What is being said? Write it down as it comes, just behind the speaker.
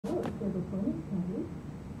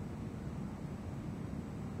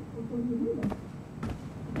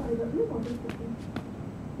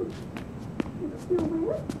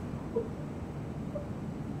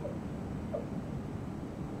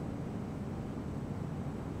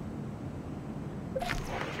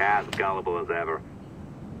As gullible as ever.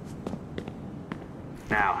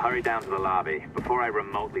 Now, hurry down to the lobby before I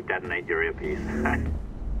remotely detonate your earpiece.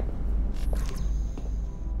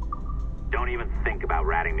 Don't even think about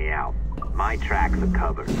ratting me out. My tracks are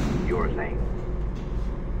covered. Yours ain't.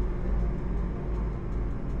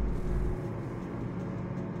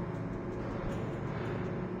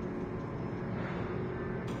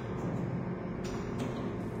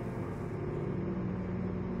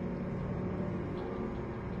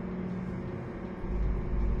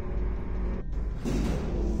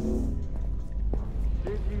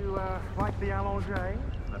 Like the allongé,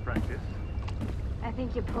 the practice? I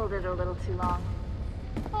think you pulled it a little too long.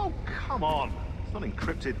 Oh, come on. It's not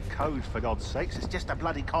encrypted code, for God's sakes. It's just a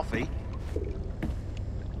bloody coffee.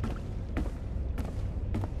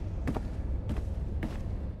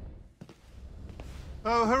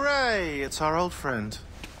 Oh, hooray! It's our old friend.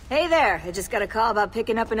 Hey there, I just got a call about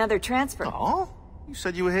picking up another transfer. Oh? You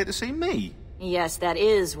said you were here to see me. Yes, that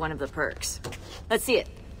is one of the perks. Let's see it.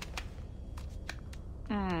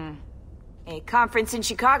 A conference in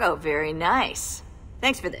Chicago, very nice.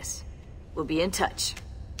 Thanks for this. We'll be in touch.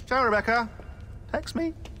 Ciao, Rebecca. Text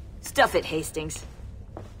me. Stuff it, Hastings.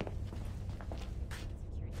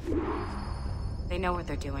 They know what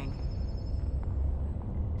they're doing.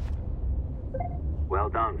 Well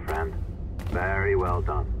done, friend. Very well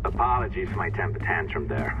done. Apologies for my temper tantrum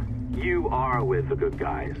there. You are with the good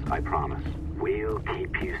guys, I promise. We'll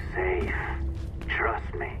keep you safe.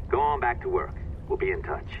 Trust me. Go on back to work. We'll be in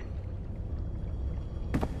touch.